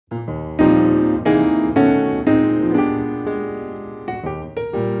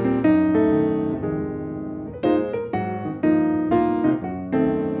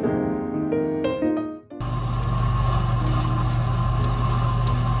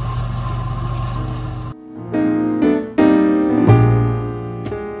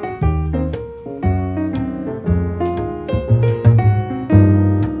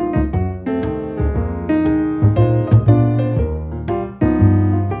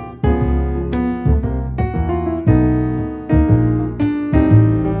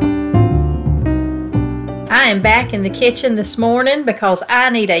am back in the kitchen this morning because I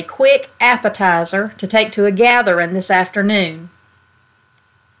need a quick appetizer to take to a gathering this afternoon.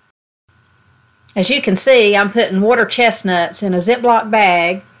 As you can see, I'm putting water chestnuts in a Ziploc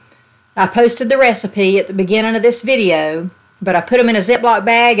bag. I posted the recipe at the beginning of this video, but I put them in a Ziploc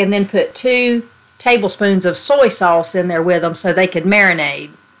bag and then put 2 tablespoons of soy sauce in there with them so they could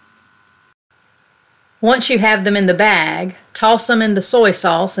marinate. Once you have them in the bag, toss them in the soy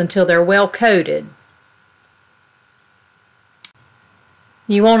sauce until they're well coated.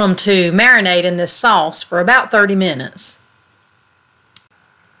 You want them to marinate in this sauce for about 30 minutes.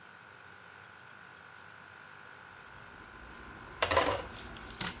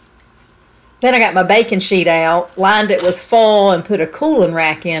 Then I got my baking sheet out, lined it with foil and put a cooling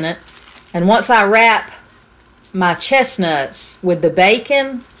rack in it. And once I wrap my chestnuts with the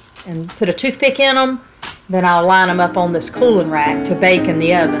bacon and put a toothpick in them, then I'll line them up on this cooling rack to bake in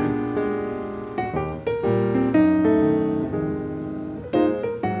the oven.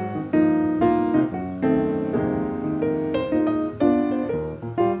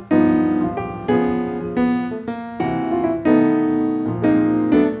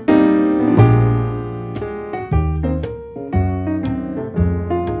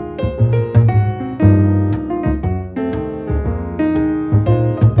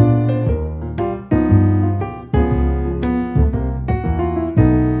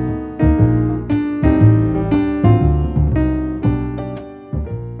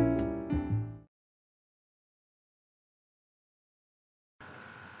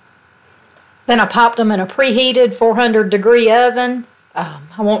 Then I popped them in a preheated 400-degree oven. I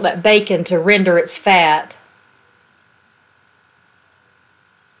want that bacon to render its fat.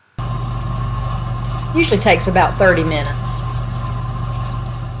 Usually takes about 30 minutes.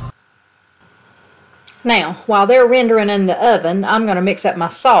 Now, while they're rendering in the oven, I'm going to mix up my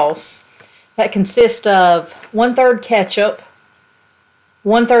sauce. That consists of 1/3 ketchup,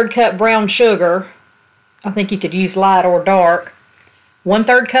 1/3 cup brown sugar. I think you could use light or dark.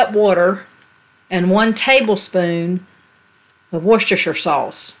 1/3 cup water, and 1 tablespoon of Worcestershire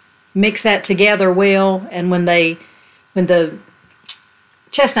sauce. Mix that together well, and when the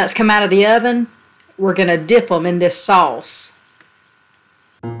chestnuts come out of the oven, we're going to dip them in this sauce.